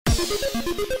Hey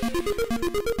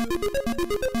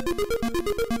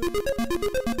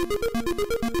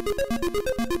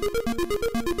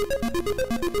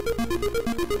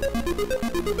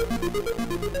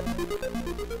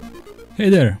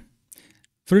there!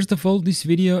 First of all, this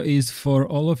video is for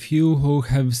all of you who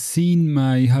have seen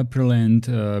my Hyprland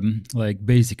like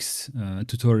basics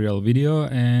tutorial video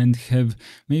and have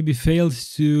maybe failed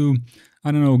to,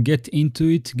 I don't know, get into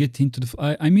it,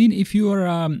 I mean, if you are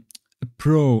a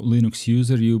pro Linux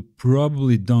user, you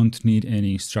probably don't need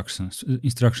any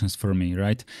instructions from me,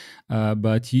 right?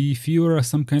 But if you are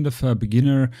some kind of a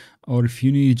beginner, or if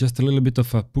you need just a little bit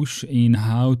of a push in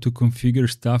how to configure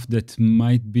stuff that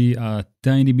might be a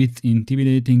tiny bit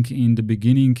intimidating in the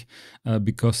beginning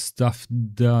because stuff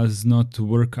does not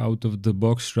work out of the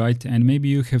box, right? And maybe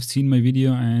you have seen my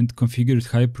video and configured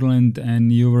Hyprland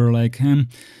and you were like,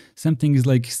 something is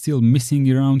like still missing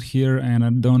around here and I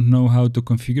don't know how to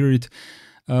configure it.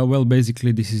 Well,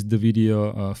 basically this is the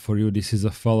video for you. This is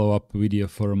a follow-up video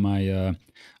for my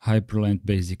Hyprland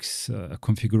basics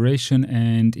configuration,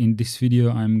 and in this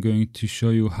video I'm going to show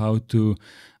you how to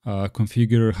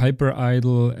configure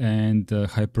Hypridle and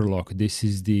Hyprlock. This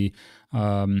is the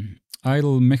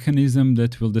idle mechanism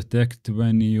that will detect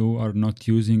when you are not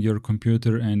using your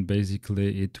computer, and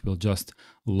basically it will just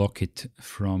lock it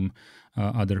from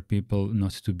other people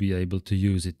not to be able to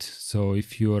use it. So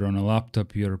if you are on a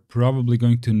laptop, you're probably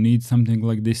going to need something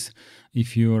like this.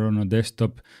 If you are on a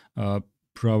desktop,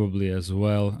 probably as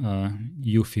well.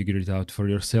 You figure it out for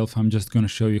yourself. I'm just going to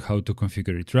show you how to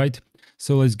configure it, right?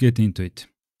 So let's get into it.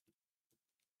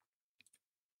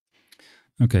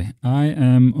 Okay, I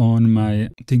am on my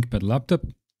ThinkPad laptop.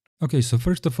 Okay, so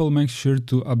first of all, make sure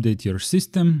to update your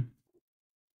system.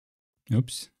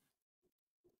 Oops.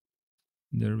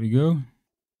 There we go.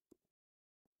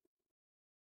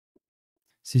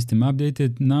 System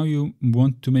updated. Now you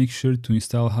want to make sure to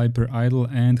install Hypridle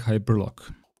and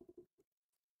Hyprlock.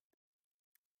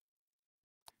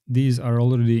 These are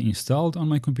already installed on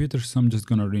my computer, so I'm just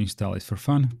gonna reinstall it for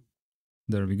fun.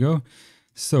 There we go.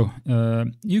 So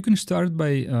you can start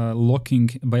by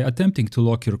attempting to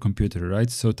lock your computer, right?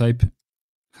 So type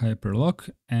Hyprlock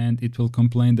and it will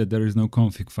complain that there is no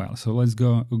config file. So let's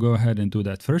go ahead and do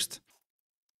that first.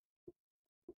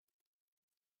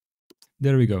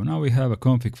 There we go. Now we have a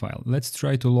config file. Let's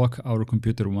try to lock our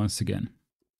computer once again.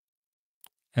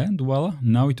 And voila,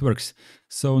 now it works.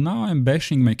 So now I'm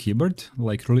bashing my keyboard,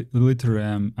 like literally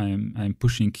I'm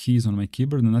pushing keys on my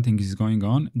keyboard and nothing is going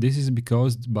on. This is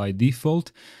because by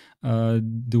default, the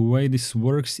way this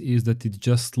works is that it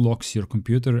just locks your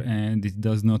computer and it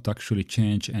does not actually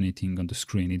change anything on the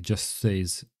screen. It just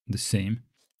stays the same.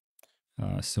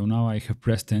 So now I have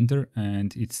pressed enter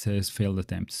and it says failed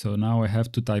attempt. So now I have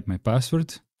to type my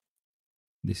password.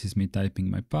 This is me typing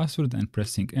my password and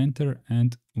pressing enter,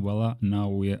 and voila, now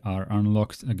we are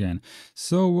unlocked again.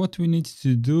 So what we need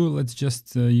to do, let's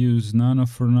just use nano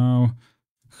for now,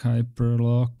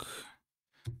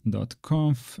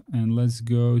 hyprlock.conf, and let's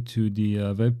go to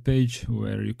the web page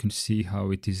where you can see how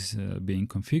it is being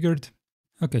configured.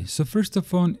 Okay, so first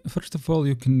of all,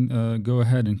 you can go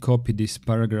ahead and copy this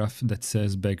paragraph that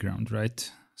says background,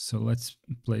 right? So let's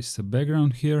place a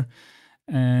background here.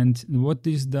 And what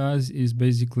this does is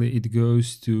basically it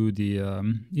goes to the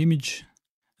image,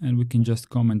 and we can just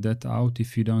comment that out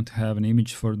if you don't have an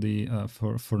image for the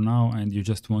for now and you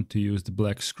just want to use the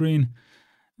black screen,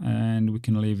 and we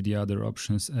can leave the other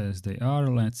options as they are.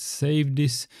 Let's save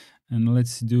this and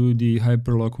let's do the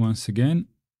Hyprlock once again,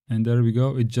 and there we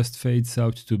go. It just fades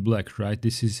out to black, right?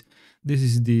 This is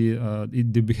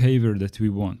the behavior that we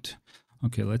want.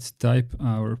 Okay, let's type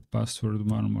our password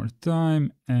one more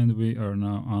time and we are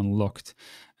now unlocked.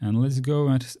 And let's go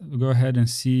ahead and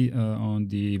see on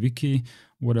the wiki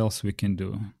what else we can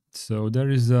do. So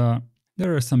there are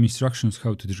some instructions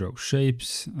how to draw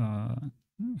shapes,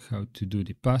 how to do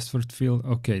the password field.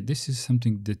 Okay, this is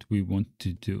something that we want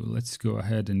to do. Let's go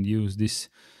ahead and use this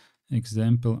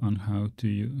example on how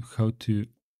to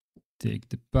take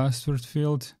the password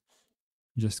field.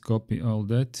 Just copy all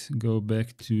that, go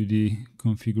back to the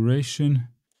configuration,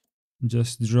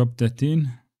 just drop that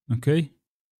in, okay?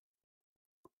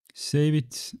 Save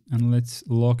it and let's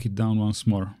lock it down once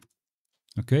more.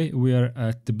 Okay, we are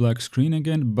at the black screen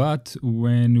again, but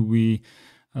when we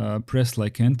press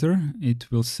like enter,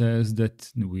 it will says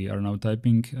that we are now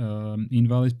typing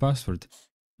invalid password.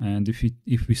 And if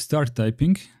we start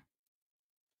typing,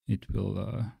 it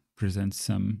will present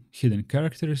some hidden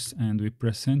characters, and we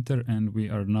press enter and we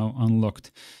are now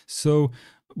unlocked. So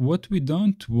what we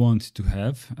don't want to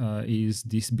have is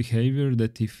this behavior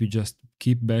that if we just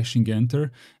keep bashing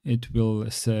enter, it will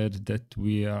said that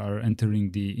we are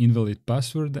entering the invalid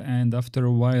password, and after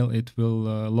a while it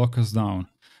will lock us down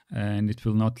and it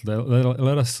will not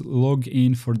let us log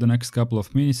in for the next couple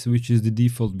of minutes, which is the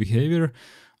default behavior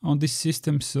on this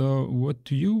system. So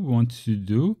what you want to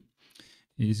do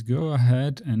is go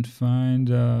ahead and find,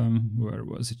 where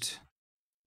was it?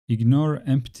 Ignore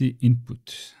empty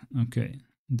input. Okay,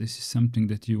 this is something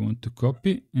that you want to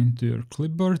copy into your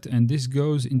clipboard, and this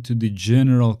goes into the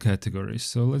general category.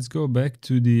 So let's go back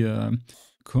to the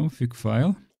config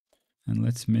file and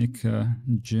let's make a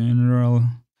general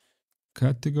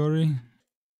category.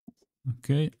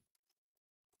 Okay,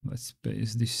 let's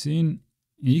paste this in,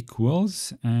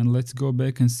 equals, and let's go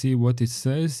back and see what it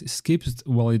says. Skips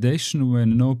validation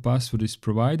when no password is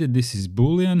provided. This is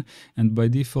Boolean, and by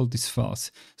default it's false.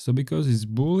 So because it's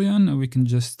Boolean, we can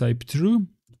just type true,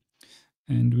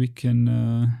 and we can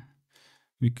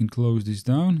close this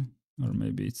down, or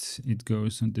maybe it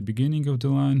goes on the beginning of the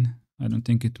line. I don't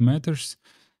think it matters.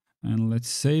 And let's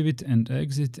save it and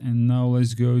exit. And now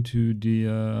let's go to the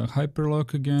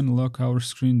Hyprlock again, lock our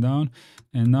screen down.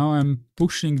 And now I'm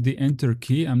pushing the enter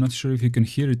key. I'm not sure if you can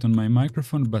hear it on my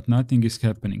microphone, but nothing is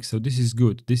happening. So this is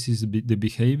good. This is the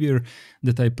behavior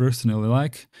that I personally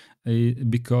like,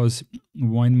 because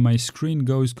when my screen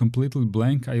goes completely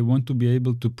blank, I want to be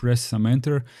able to press some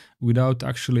enter without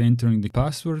actually entering the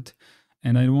password.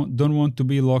 And I don't want to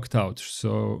be locked out.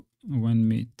 So when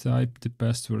we type the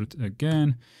password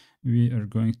again, we are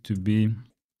going to be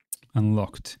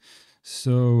unlocked.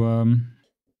 So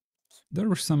there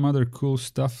were some other cool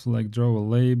stuff like draw a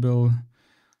label.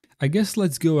 I guess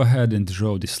let's go ahead and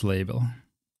draw this label.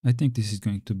 I think this is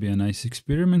going to be a nice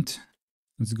experiment.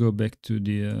 Let's go back to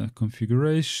the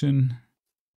configuration.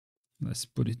 Let's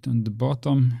put it on the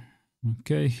bottom.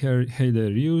 Okay, here, hey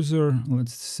there user.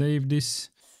 Let's save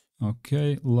this.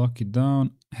 Okay, lock it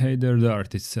down. Hey there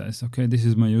Dart, it says. Okay, this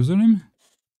is my username.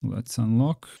 Let's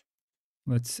unlock.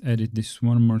 Let's edit this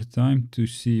one more time to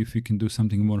see if we can do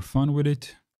something more fun with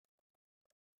it.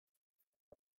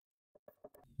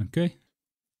 Okay,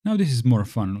 now this is more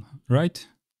fun, right?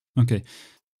 Okay.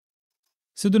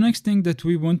 So the next thing that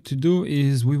we want to do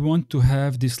is we want to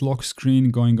have this lock screen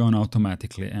going on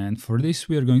automatically. And for this,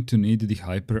 we are going to need the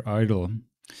Hypridle.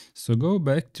 So go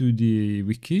back to the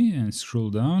wiki and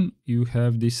scroll down. You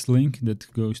have this link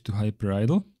that goes to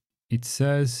Hypridle. It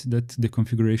says that the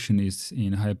configuration is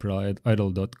in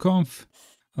hypridle.conf.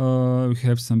 We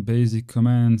have some basic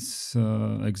commands,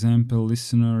 example,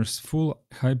 listeners, full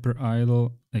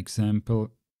Hypridle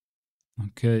example.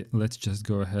 Okay, let's just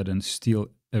go ahead and steal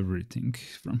everything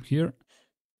from here.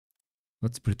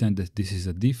 Let's pretend that this is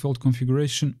a default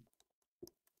configuration.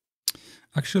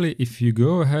 Actually, if you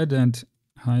go ahead and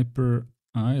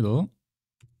Hypridle,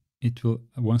 it will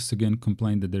once again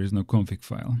complain that there is no config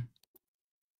file.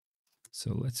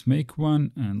 So let's make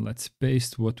one and let's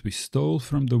paste what we stole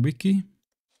from the wiki.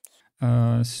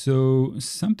 So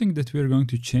something that we're going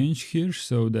to change here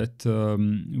so that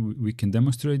we can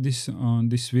demonstrate this on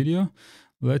this video.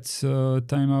 Let's put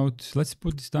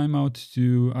this timeout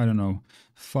to, I don't know,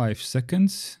 5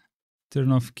 seconds.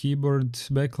 Turn off keyboard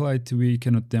backlight. We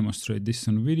cannot demonstrate this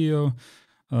on video.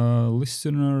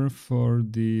 Listener for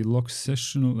the lock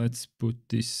session, let's put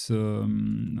this, I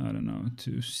don't know,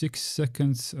 to 6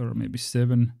 seconds or maybe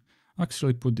 7.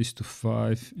 Actually put this to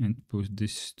 5 and put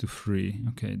this to 3.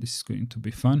 Okay, this is going to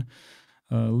be fun.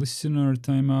 Listener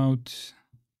timeout.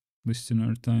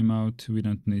 We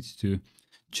don't need to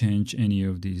change any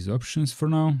of these options for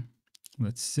now.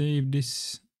 Let's save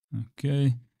this.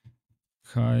 Okay.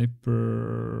 Hypridle.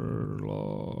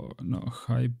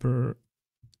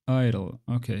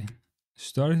 Okay,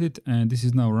 started, and this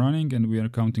is now running, and we are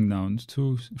counting down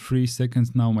 2, 3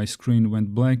 seconds. Now my screen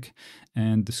went blank,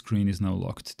 and the screen is now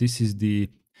locked. This is the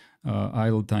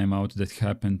idle timeout that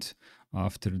happened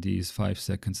after these 5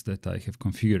 seconds that I have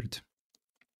configured.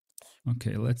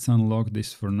 Okay, let's unlock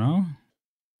this for now,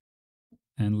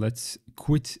 and let's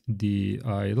quit the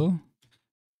idle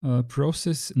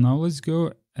process. Now let's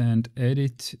go and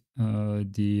edit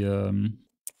the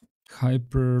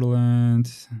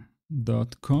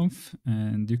Hyprland.conf,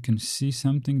 and you can see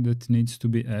something that needs to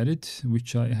be added,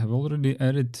 which I have already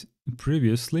added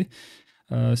previously.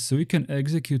 So you can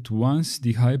execute once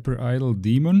the Hypridle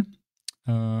daemon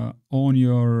on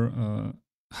your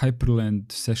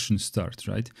Hyprland session start,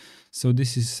 right? So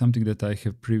this is something that I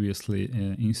have previously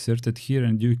inserted here,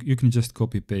 and you can just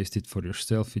copy paste it for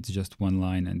yourself. It's just one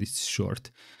line and it's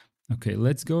short. Okay,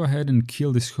 let's go ahead and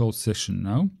kill this whole session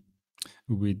now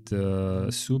with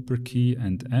super key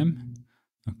and M.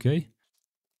 Okay,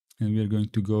 and we are going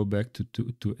to go back to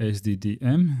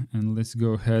SDDM, and let's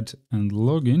go ahead and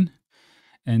log in.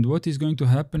 And what is going to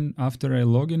happen after I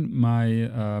log in, my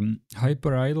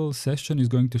Hypridle session is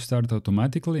going to start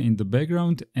automatically in the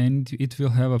background, and it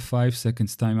will have a 5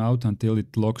 seconds timeout until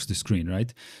it locks the screen,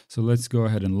 right? So let's go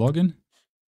ahead and log in.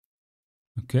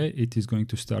 Okay, it is going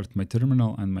to start my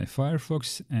terminal and my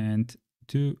Firefox, and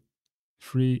 2,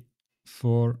 3,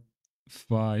 4,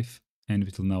 5, and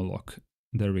it will now lock.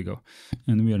 There we go.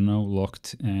 And we are now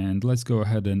locked, and let's go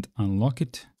ahead and unlock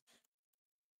it.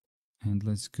 And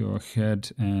let's go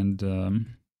ahead and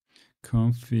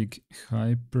config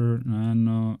hyper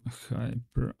nano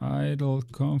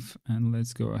hypridle conf, and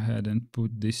let's go ahead and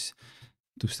put this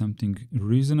to something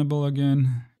reasonable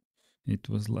again. It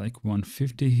was like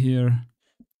 150 here,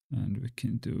 and we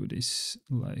can do this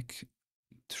like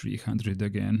 300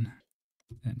 again,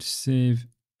 and save,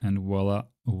 and voila,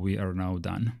 we are now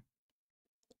done.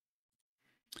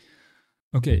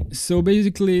 Okay, so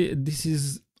basically this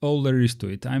is all there is to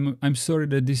it. I'm sorry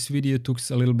that this video took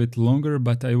a little bit longer,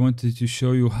 but I wanted to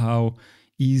show you how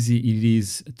easy it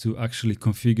is to actually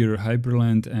configure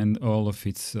Hyprland and all of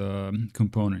its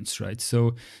components, right?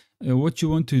 So what you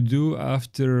want to do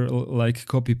after like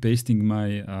copy pasting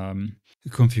my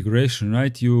configuration,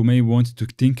 right? You may want to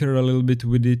tinker a little bit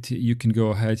with it. You can go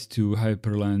ahead to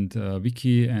Hyprland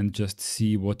wiki and just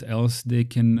see what else they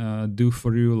can do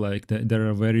for you. Like there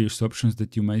are various options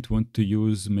that you might want to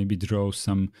use, maybe draw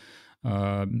some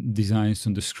designs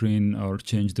on the screen or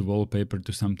change the wallpaper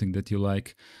to something that you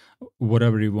like,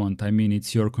 whatever you want. I mean,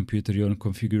 it's your computer, your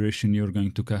configuration, you're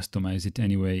going to customize it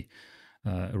anyway.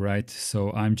 Right,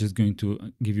 so I'm just going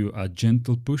to give you a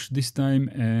gentle push this time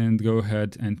and go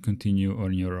ahead and continue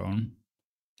on your own.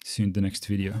 See you in the next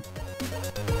video.